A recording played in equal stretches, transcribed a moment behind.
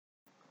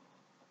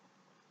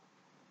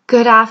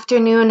Good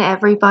afternoon,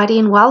 everybody,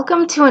 and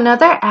welcome to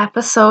another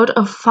episode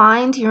of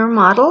Find Your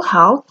Model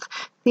Health,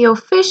 the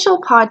official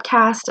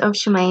podcast of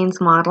Shemaine's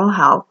Model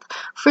Health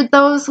for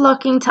those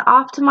looking to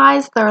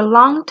optimize their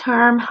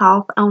long-term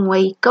health and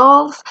weight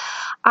goals.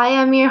 I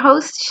am your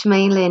host,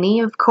 Shemaine Linney.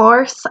 Of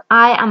course,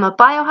 I am a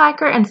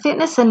biohacker and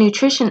fitness and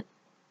nutrition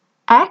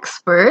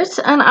expert,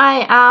 and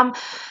I am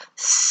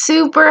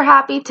super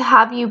happy to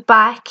have you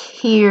back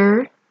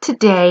here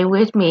today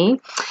with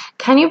me.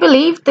 Can you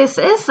believe this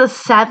is the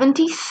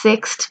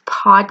 76th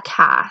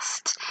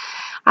podcast?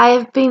 I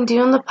have been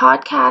doing the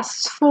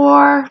podcasts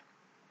for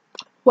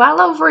well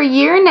over a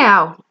year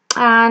now,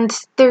 and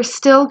they're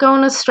still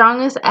going as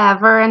strong as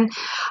ever, and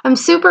I'm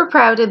super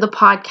proud of the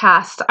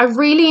podcast. I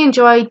really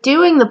enjoy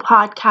doing the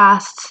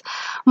podcasts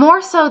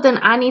more so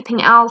than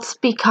anything else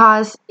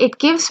because it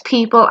gives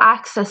people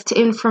access to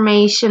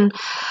information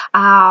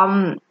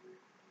in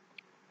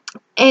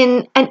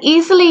an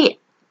easily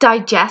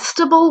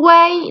digestible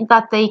way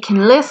that they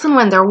can listen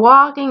when they're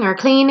walking or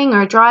cleaning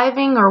or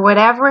driving or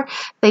whatever.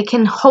 They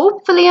can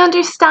hopefully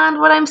understand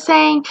what I'm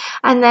saying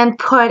and then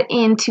put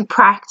into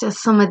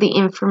practice some of the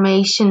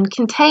information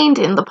contained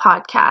in the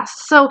podcast.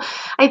 So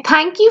I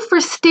thank you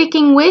for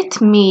sticking with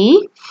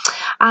me,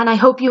 and I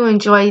hope you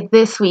enjoy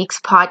this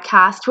week's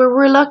podcast where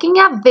we're looking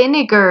at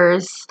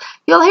vinegars.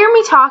 You'll hear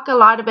me talk a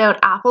lot about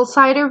apple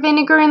cider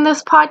vinegar in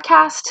this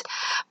podcast,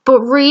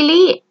 but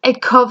really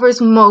it covers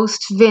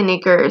most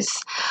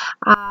vinegars.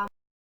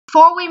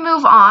 Before we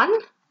move on,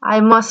 I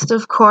must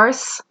of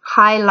course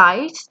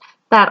highlight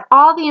that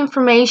all the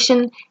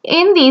information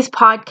in these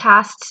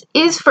podcasts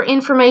is for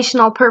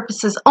informational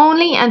purposes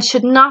only and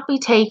should not be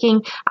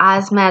taken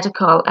as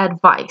medical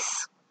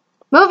advice.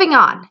 Moving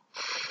on.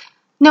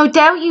 No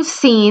doubt you've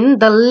seen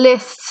the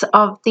lists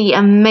of the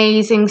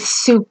amazing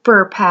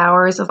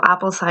superpowers of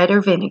apple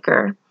cider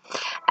vinegar.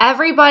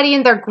 Everybody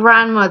and their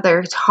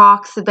grandmother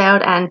talks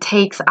about and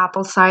takes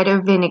apple cider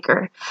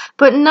vinegar,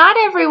 but not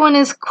everyone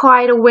is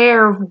quite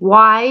aware of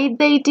why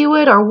they do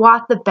it or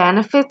what the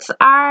benefits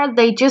are.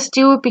 They just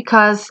do it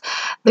because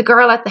the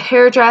girl at the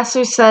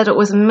hairdresser said it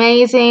was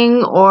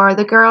amazing, or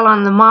the girl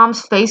on the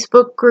mom's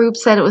Facebook group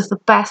said it was the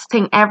best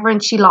thing ever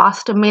and she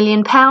lost £1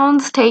 million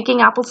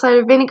taking apple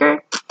cider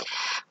vinegar.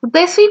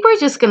 This week we're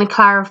just going to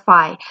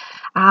clarify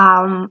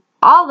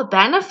all the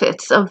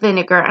benefits of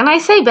vinegar. And I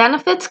say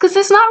benefits because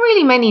there's not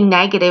really many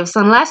negatives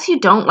unless you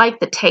don't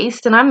like the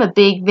taste, and I'm a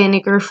big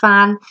vinegar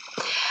fan.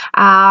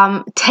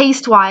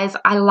 Taste-wise,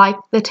 I like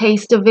the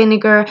taste of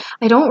vinegar.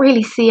 I don't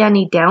really see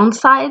any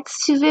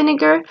downsides to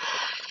vinegar.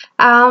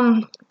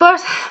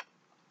 But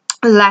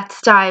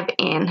let's dive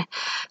in.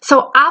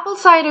 So apple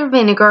cider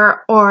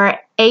vinegar, or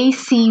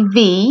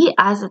ACV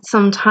as it's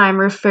sometimes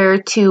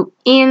referred to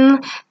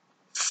in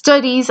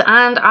studies,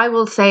 and I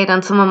will say it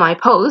on some of my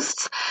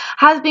posts,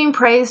 has been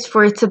praised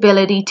for its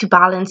ability to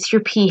balance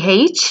your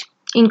pH,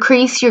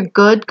 increase your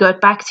good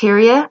gut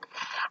bacteria,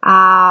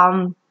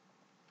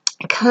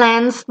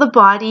 cleanse the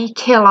body,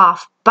 kill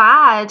off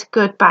bad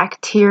gut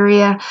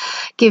bacteria,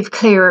 give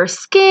clearer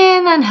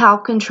skin, and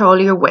help control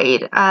your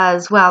weight,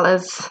 as well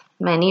as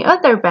many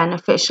other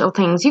beneficial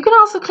things. You can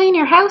also clean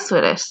your house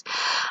with it.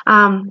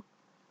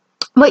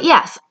 But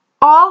yes,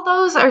 all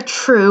those are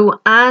true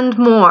and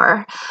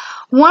more.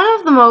 One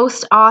of the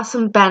most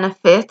awesome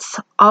benefits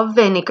of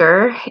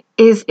vinegar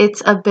is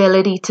its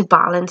ability to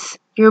balance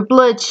your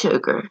blood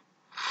sugar.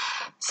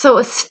 So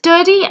a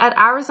study at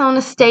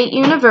Arizona State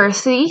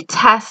University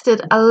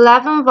tested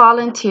 11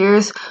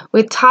 volunteers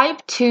with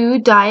type 2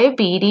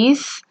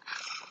 diabetes,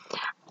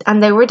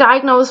 and they were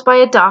diagnosed by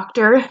a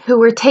doctor who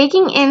were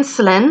taking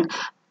insulin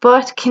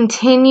but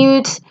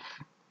continued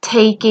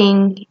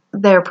taking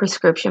their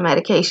prescription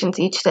medications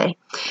each day.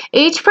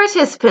 Each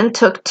participant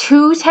took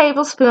 2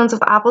 tablespoons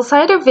of apple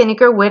cider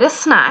vinegar with a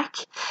snack,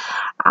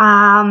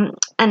 an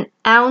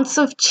ounce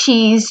of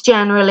cheese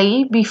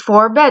generally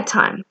before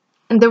bedtime.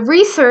 And the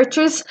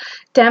researchers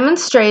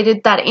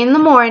demonstrated that in the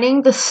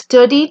morning, the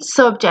studied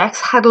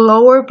subjects had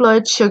lower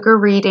blood sugar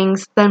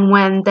readings than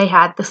when they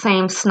had the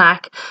same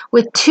snack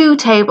with 2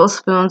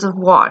 tablespoons of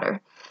water.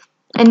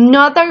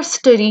 Another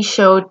study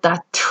showed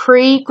that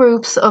 3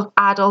 groups of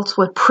adults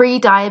with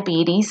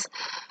pre-diabetes,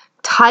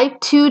 type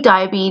 2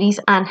 diabetes,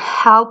 and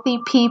healthy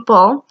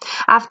people,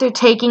 after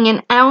taking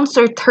an ounce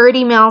or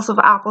 30 ml of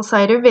apple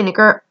cider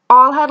vinegar,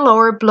 all had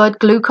lower blood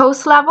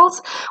glucose levels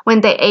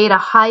when they ate a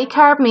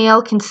high-carb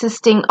meal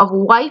consisting of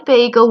white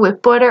bagel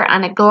with butter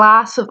and a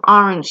glass of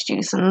orange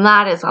juice, and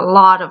that is a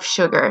lot of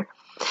sugar.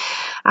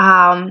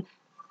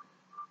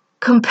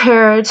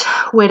 Compared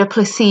with a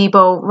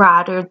placebo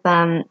rather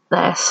than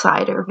the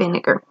cider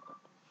vinegar.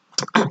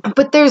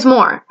 But there's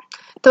more.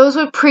 Those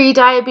with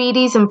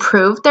pre-diabetes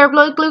improved their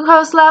blood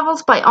glucose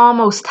levels by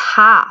almost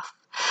half.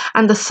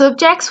 And the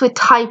subjects with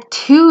type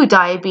 2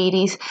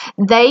 diabetes,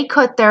 they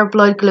cut their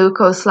blood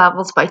glucose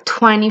levels by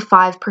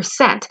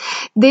 25%.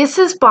 This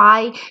is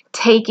by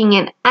taking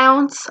an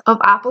ounce of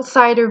apple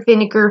cider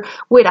vinegar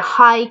with a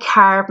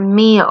high-carb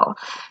meal.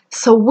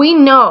 So we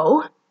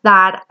know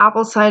that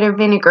apple cider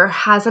vinegar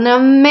has an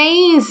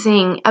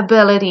amazing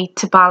ability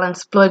to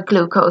balance blood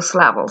glucose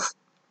levels.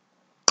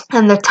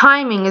 and the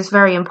timing is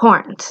very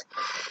important.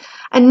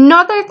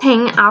 Another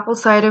thing apple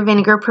cider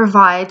vinegar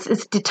provides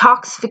is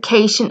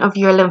detoxification of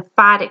your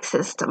lymphatic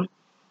system.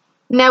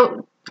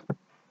 Now,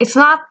 it's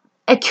not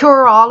a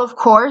cure-all, of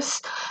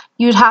course.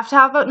 You'd have to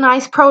have a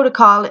nice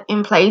protocol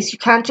in place. You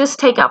can't just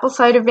take apple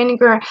cider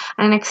vinegar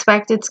and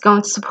expect it's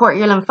going to support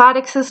your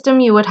lymphatic system.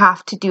 You would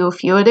have to do a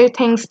few other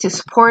things to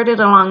support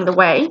it along the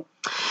way.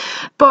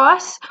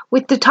 But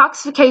with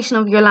detoxification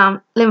of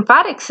your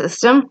lymphatic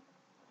system,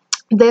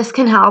 this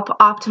can help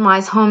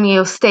optimize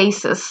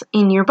homeostasis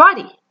in your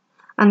body.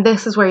 And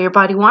this is where your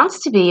body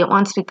wants to be. It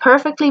wants to be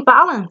perfectly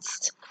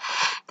balanced.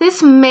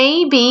 This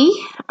may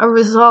be a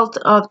result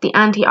of the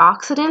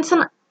antioxidants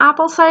in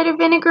apple cider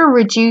vinegar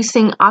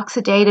reducing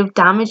oxidative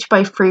damage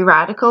by free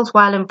radicals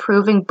while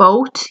improving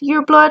both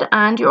your blood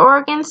and your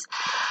organs.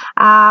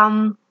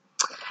 But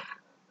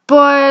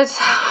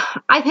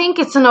I think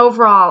it's an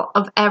overall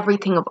of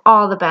everything, of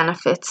all the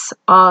benefits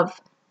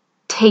of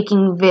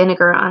taking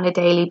vinegar on a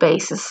daily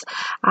basis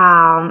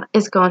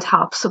is going to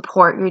help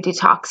support your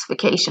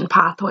detoxification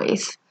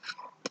pathways.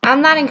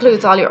 And that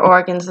includes all your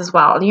organs as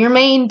well. Your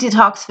main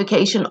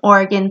detoxification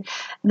organ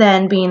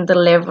then being the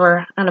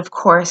liver, and of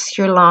course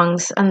your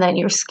lungs, and then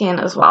your skin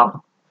as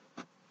well.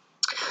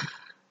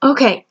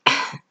 Okay,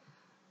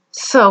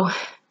 so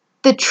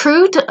the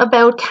truth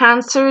about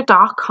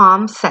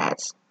cancer.com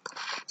says,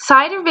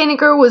 cider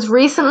vinegar was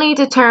recently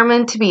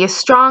determined to be a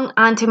strong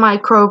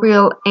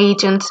antimicrobial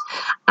agent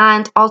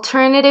and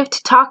alternative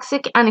to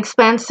toxic and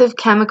expensive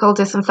chemical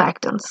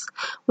disinfectants.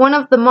 One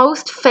of the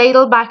most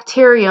fatal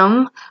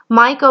bacterium,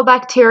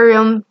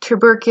 Mycobacterium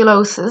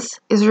tuberculosis,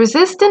 is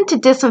resistant to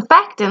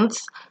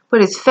disinfectants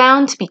but is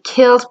found to be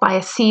killed by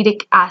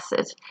acetic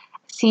acid.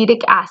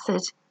 Acetic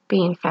acid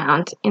being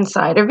found in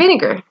cider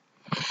vinegar.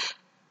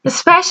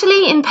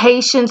 Especially in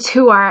patients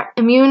who are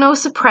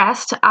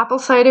immunosuppressed, apple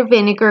cider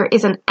vinegar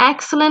is an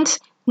excellent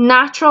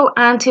natural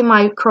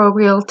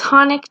antimicrobial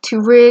tonic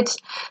to rid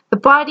the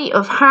body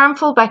of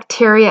harmful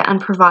bacteria and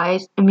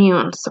provide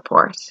immune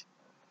support.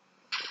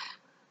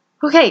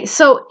 Okay,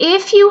 so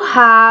if you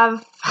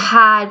have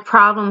had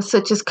problems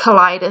such as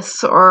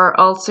colitis or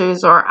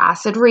ulcers or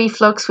acid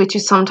reflux, which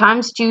is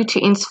sometimes due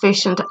to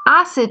insufficient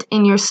acid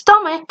in your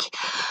stomach,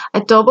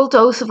 a double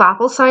dose of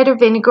apple cider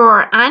vinegar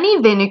or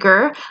any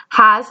vinegar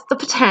has the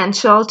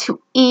potential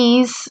to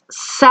ease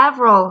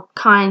several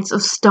kinds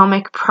of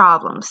stomach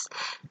problems.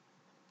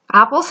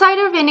 Apple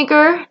cider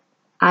vinegar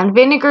and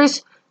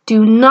vinegars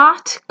do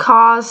not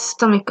cause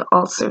stomach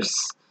ulcers.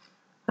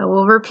 I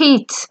will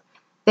repeat.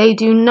 They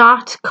do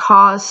not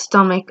cause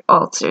stomach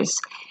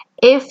ulcers.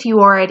 If you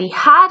already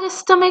had a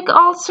stomach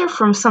ulcer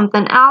from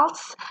something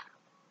else,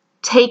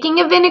 taking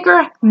a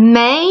vinegar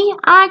may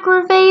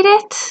aggravate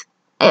it.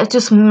 It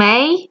just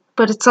may,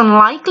 but it's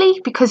unlikely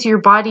because your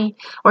body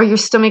or your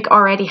stomach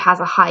already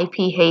has a high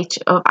pH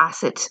of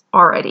acid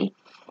already.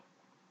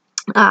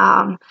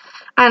 And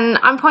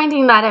I'm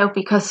pointing that out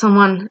because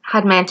someone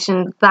had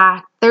mentioned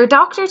that their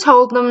doctor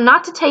told them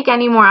not to take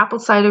any more apple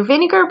cider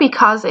vinegar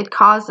because it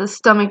causes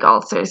stomach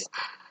ulcers.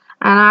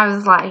 And I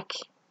was like,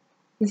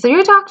 is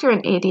your doctor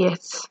an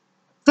idiot?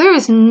 There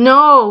is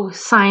no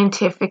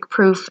scientific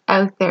proof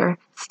out there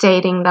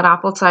stating that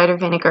apple cider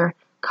vinegar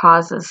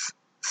causes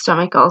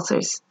stomach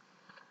ulcers.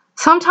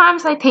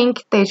 Sometimes I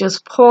think they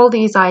just pull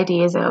these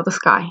ideas out of the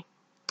sky.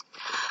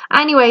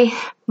 Anyway,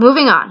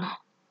 moving on.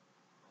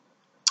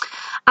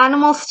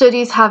 Animal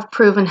studies have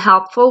proven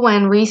helpful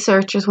when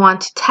researchers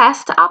want to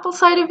test apple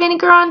cider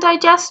vinegar on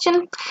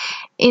digestion.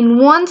 In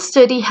one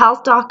study,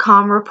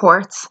 Health.com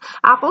reports,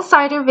 apple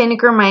cider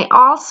vinegar may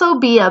also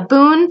be a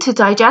boon to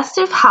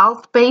digestive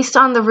health based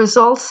on the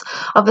results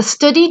of a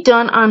study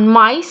done on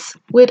mice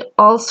with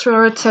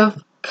ulcerative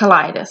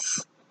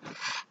colitis.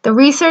 The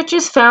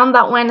researchers found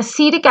that when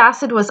acetic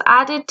acid was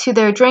added to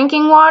their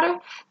drinking water,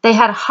 they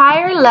had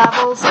higher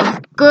levels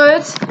of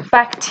good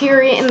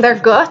bacteria in their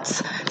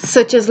guts,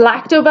 such as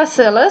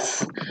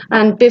lactobacillus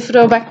and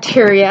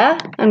bifidobacteria,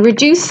 and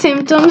reduced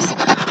symptoms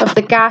of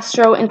the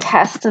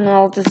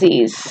gastrointestinal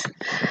disease.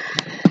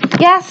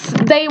 Yes,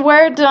 they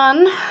were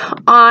done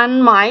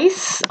on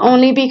mice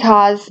only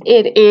because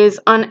it is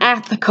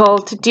unethical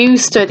to do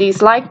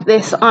studies like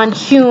this on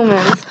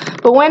humans.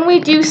 But when we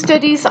do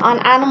studies on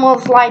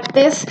animals like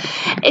this,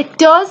 it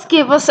does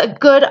give us a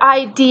good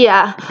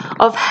idea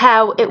of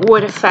how it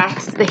would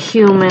affect the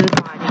human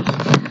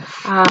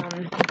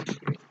body.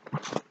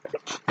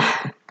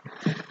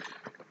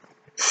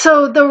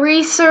 So the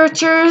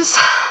researchers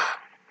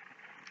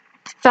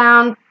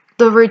found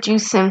the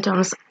reduced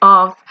symptoms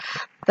of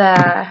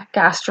the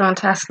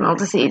gastrointestinal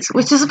disease,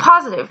 which is a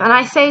positive. And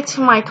I say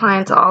to my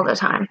clients all the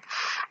time,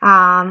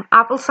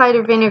 apple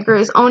cider vinegar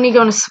is only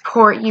going to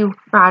support you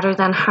rather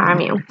than harm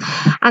you.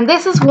 And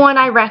this is one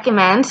I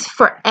recommend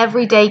for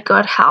everyday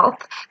gut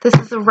health. This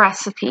is a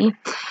recipe.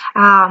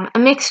 A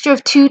mixture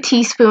of 2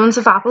 teaspoons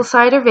of apple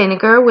cider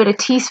vinegar with a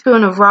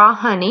teaspoon of raw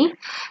honey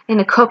in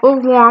a cup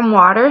of warm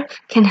water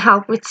can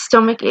help with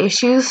stomach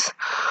issues.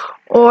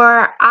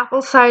 Or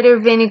apple cider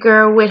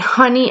vinegar with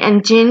honey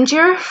and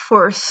ginger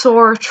for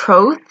sore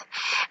throat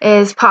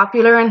is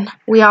popular, and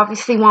we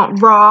obviously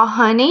want raw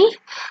honey.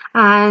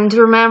 And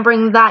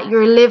remembering that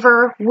your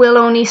liver will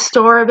only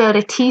store about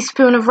a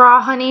teaspoon of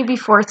raw honey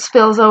before it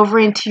spills over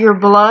into your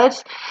blood.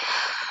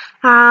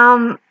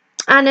 And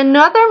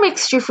another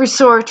mixture for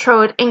sore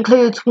throat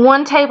includes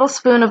 1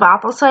 tablespoon of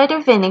apple cider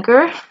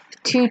vinegar,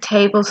 2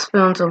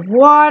 tablespoons of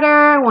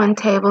water, 1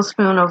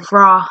 tablespoon of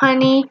raw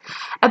honey,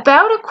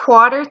 about a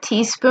 1/4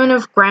 teaspoon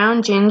of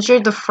ground ginger,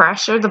 the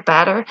fresher the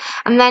better,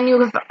 and then you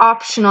have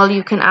optional,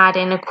 you can add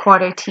in a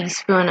 1/4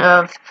 teaspoon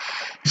of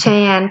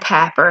cayenne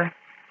pepper.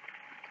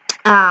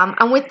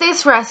 And with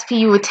this recipe,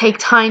 you would take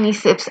tiny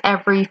sips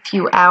every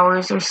few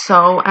hours or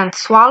so and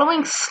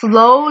swallowing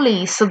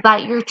slowly so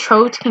that your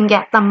throat can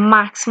get the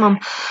maximum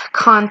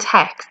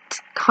contact,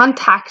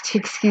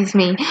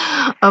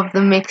 of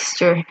the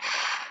mixture.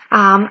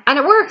 And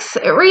it works,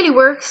 it really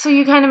works. So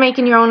you're kind of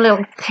making your own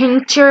little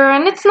tincture,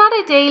 and it's not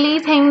a daily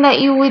thing that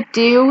you would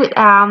do,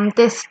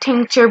 this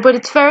tincture, but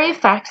it's very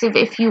effective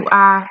if you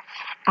are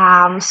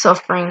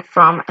suffering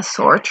from a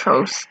sore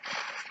throat.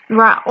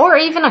 Or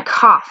even a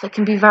cough. It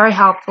can be very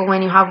helpful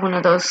when you have one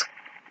of those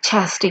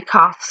chesty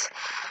coughs.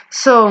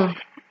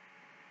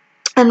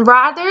 And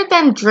rather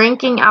than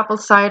drinking apple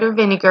cider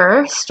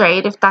vinegar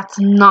straight, if that's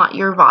not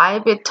your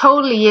vibe, it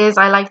totally is.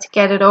 I like to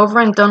get it over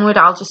and done with.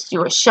 I'll just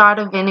do a shot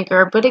of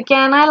vinegar. But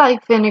again, I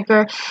like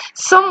vinegar.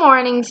 Some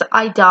mornings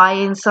I die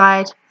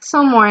inside.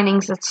 Some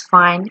mornings it's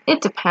fine. It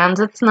depends.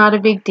 It's not a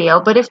big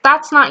deal. But if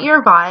that's not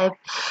your vibe,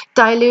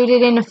 dilute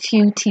it in a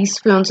few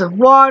teaspoons of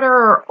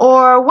water.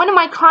 Or one of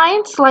my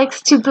clients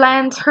likes to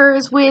blend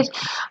hers with,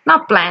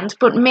 not blend,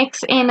 but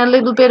mix in a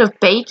little bit of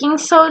baking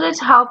soda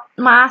to help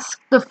mask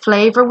the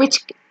flavor,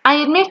 which I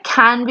admit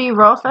can be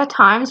rough at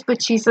times,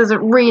 but she says it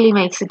really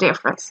makes a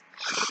difference.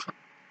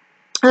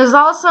 I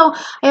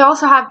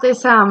also have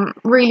this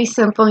really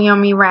simple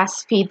yummy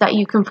recipe that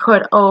you can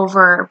put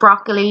over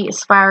broccoli,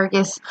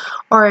 asparagus,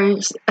 or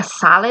a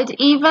salad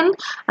even,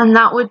 and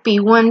that would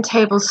be 1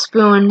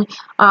 tablespoon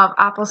of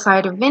apple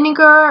cider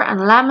vinegar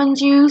and lemon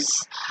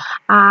juice,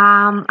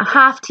 a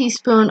 1/2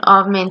 teaspoon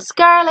of minced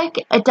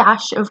garlic, a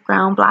dash of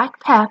ground black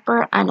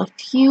pepper, and a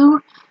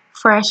few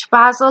fresh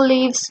basil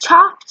leaves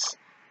chopped.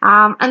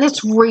 And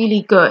it's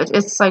really good.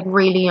 It's like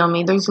really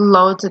yummy. There's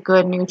loads of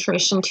good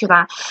nutrition to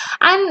that.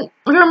 And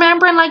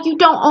remembering, like, you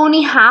don't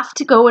only have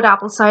to go with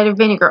apple cider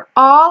vinegar.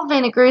 All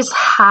vinegars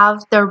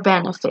have their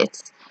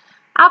benefits.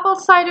 Apple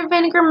cider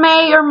vinegar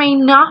may or may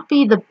not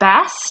be the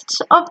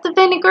best of the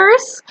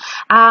vinegars,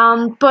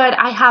 but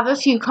I have a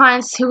few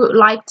clients who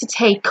like to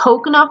take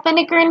coconut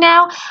vinegar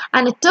now,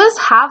 and it does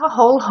have a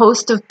whole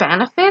host of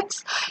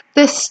benefits.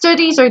 The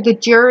studies or the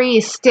jury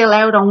is still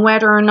out on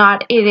whether or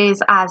not it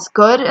is as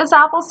good as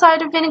apple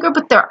cider vinegar,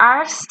 but there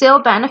are still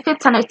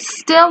benefits, and it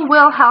still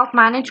will help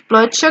manage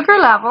blood sugar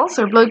levels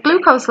or blood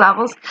glucose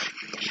levels,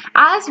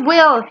 as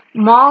will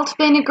malt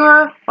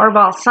vinegar or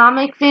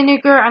balsamic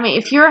vinegar. I mean,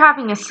 if you're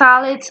having a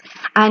salad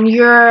and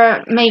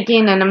you're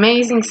making an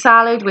amazing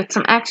salad with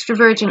some extra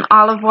virgin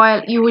olive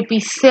oil, you would be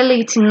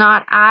silly to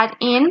not add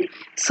in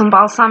some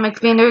balsamic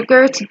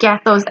vinegar to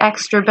get those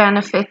extra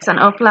benefits and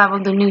up-level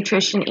the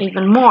nutrition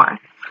even more.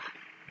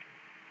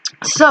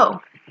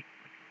 So,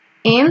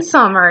 in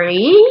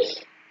summary,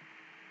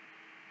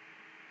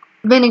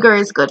 vinegar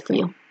is good for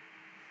you.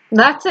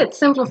 That's it,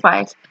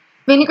 simplified.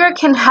 Vinegar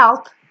can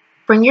help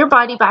bring your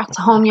body back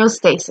to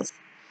homeostasis.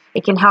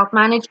 It can help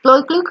manage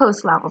blood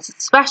glucose levels,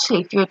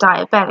 especially if you're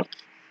diabetic.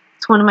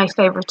 It's one of my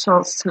favorite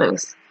tools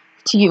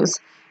to use.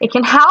 It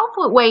can help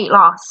with weight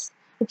loss.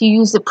 If you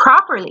use it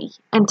properly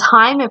and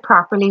time it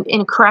properly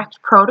in a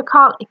correct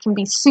protocol, it can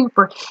be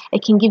super.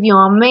 It can give you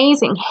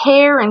amazing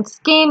hair and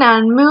skin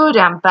and mood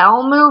and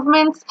bowel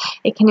movements.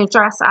 It can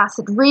address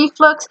acid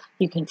reflux.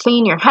 You can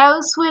clean your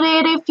house with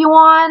it if you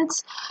want.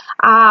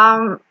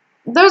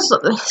 There's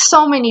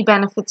so many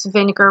benefits of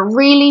vinegar.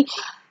 Really,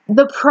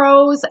 the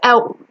pros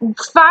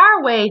far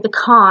outweigh the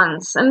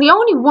cons. And the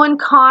only one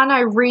con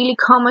I really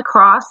come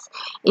across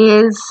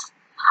is,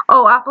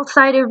 apple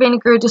cider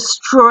vinegar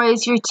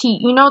destroys your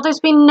teeth. You know, there's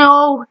been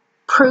no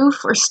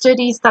proof or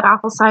studies that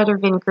apple cider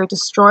vinegar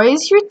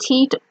destroys your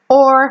teeth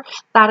or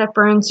that it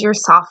burns your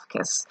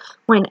esophagus.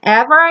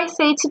 Whenever I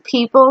say to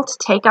people to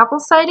take apple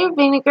cider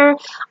vinegar,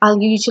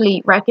 I'll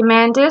usually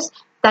recommend it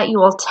that you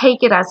will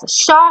take it as a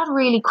shot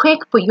really quick,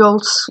 but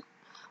you'll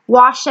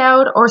wash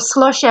out or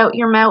slush out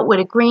your mouth with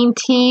a green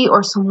tea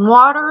or some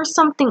water or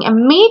something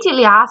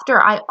immediately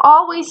after. I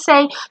always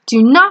say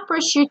do not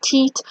brush your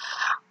teeth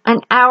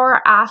an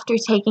hour after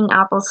taking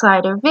apple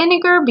cider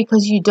vinegar,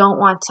 because you don't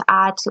want to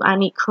add to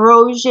any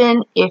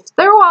corrosion if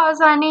there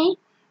was any,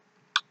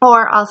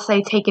 or I'll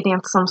say take it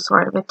in some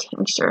sort of a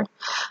tincture.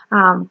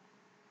 And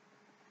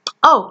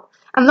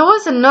there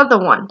was another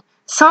one.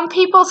 Some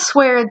people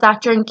swear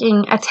that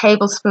drinking a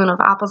tablespoon of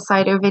apple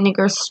cider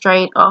vinegar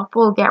straight up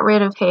will get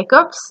rid of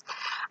hiccups.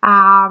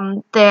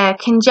 The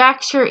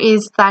conjecture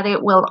is that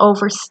it will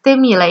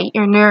overstimulate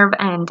your nerve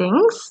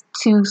endings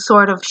to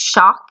sort of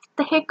shock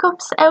the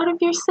hiccups out of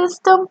your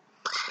system.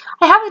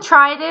 I haven't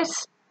tried it.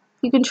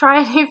 You can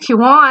try it if you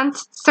want.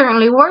 It's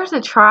certainly worth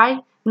a try.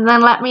 And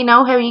then let me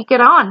know how you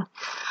get on.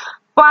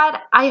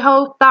 But I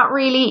hope that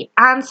really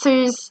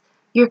answers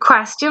your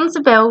questions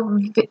about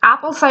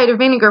apple cider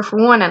vinegar for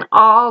one, and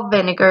all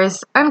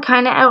vinegars, and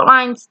kind of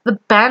outlines the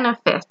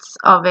benefits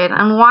of it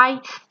and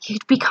why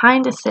you'd be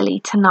kind of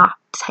silly to not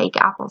take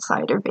apple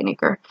cider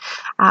vinegar.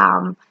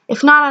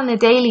 If not on a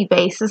daily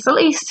basis, at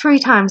least 3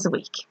 times a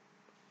week.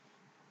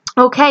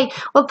 Okay,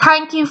 well,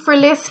 thank you for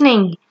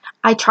listening.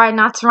 I try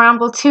not to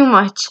ramble too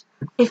much.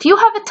 If you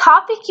have a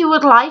topic you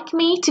would like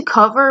me to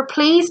cover,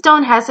 please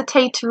don't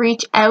hesitate to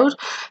reach out,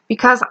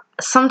 because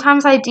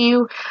sometimes I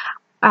do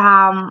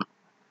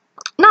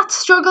not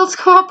struggle to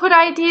come up with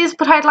ideas,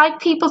 but I'd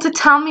like people to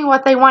tell me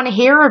what they want to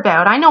hear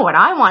about. I know what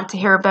I want to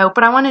hear about,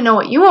 but I want to know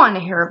what you want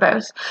to hear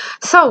about.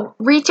 So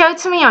reach out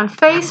to me on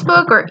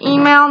Facebook or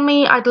email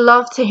me. I'd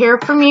love to hear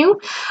from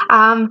you.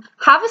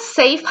 Have a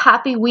safe,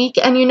 happy week.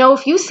 And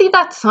if you see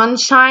that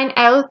sunshine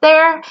out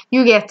there,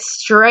 you get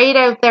straight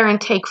out there and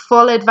take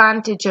full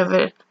advantage of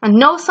it. And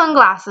no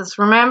sunglasses.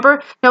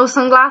 Remember, no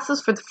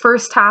sunglasses for the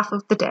first half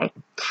of the day.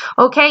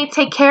 Okay,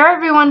 take care,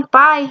 everyone.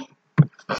 Bye.